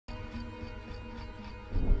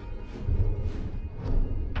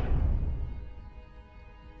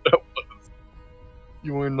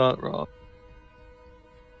You were not wrong.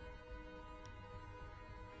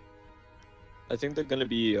 I think they're gonna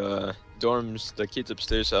be dorms, the kids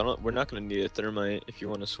upstairs. So we're not gonna need a thermite if you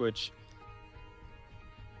want to switch.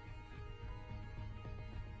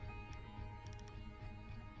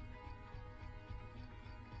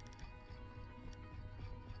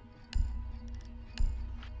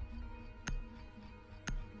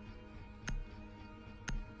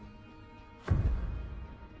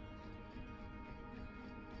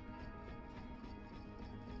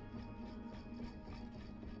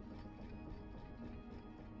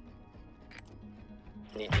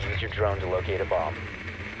 Need to use your drone to locate a bomb.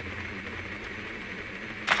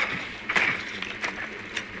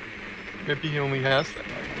 Maybe he only has that.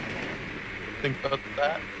 Think about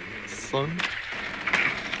that, son.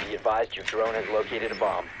 Be advised your drone has located a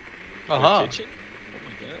bomb. Aha! Kitchen? Oh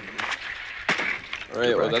my god.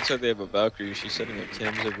 Alright, well that's why they have a Valkyrie. She's setting up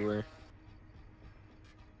cams everywhere.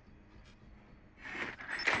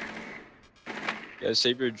 Yeah,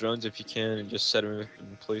 save your drones if you can and just set them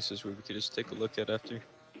in places where we could just take a look at after.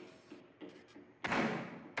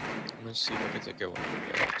 Let's see if I can take out one of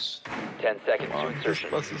the guys. 10 seconds Wow, to this insertion.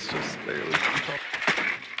 bus is just barely.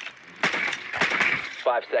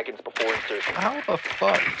 5 seconds before insertion. How the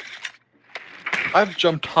fuck? I've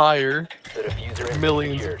jumped higher. The diffuser has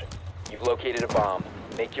Millions. been secured. You've located a bomb.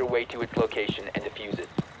 Make your way to its location and defuse it.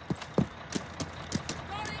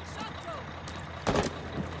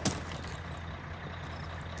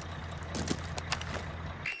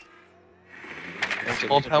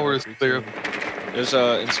 Small tower is clear. There's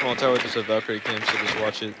in small tower there's a Valkyrie cam, so just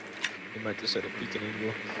watch it. They might decide a beacon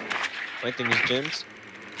angle. My thing is gens.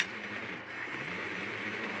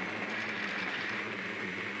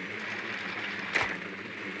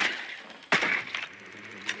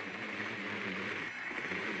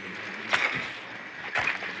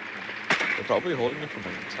 They're probably holding it from the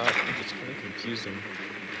top. It's kind of confusing.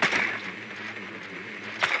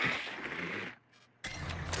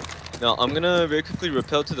 Now I'm gonna very quickly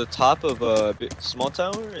rappel to the top of a small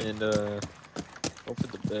tower and hope for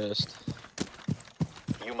the best.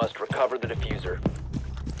 You must recover the diffuser.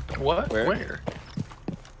 What? Where?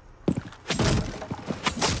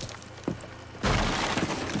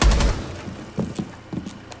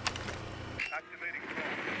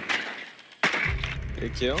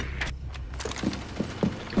 Good kill.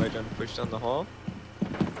 Making my gun push down the hall.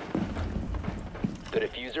 The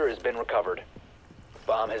diffuser has been recovered.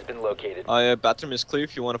 Bomb has been located. Bathroom is clear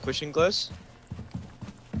if you want to push in glass.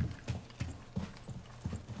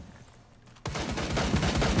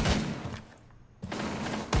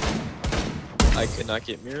 I could not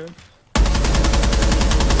get mirror.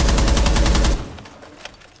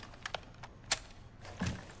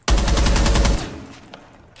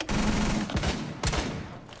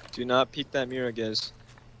 Do not peek that mirror, guys.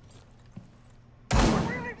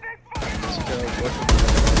 Let's go.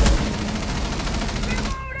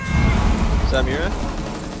 Is that Mira?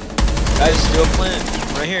 Guys, steal a plant.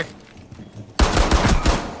 Right here.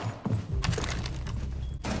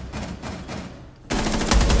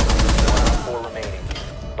 4 remaining.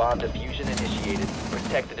 Bomb diffusion initiated.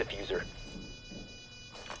 Protect the diffuser.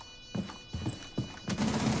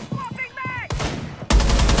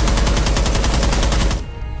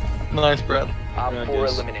 Nice, Brad. Op Yeah, 4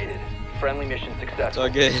 guys. eliminated. Friendly mission It's successful. all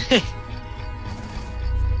good.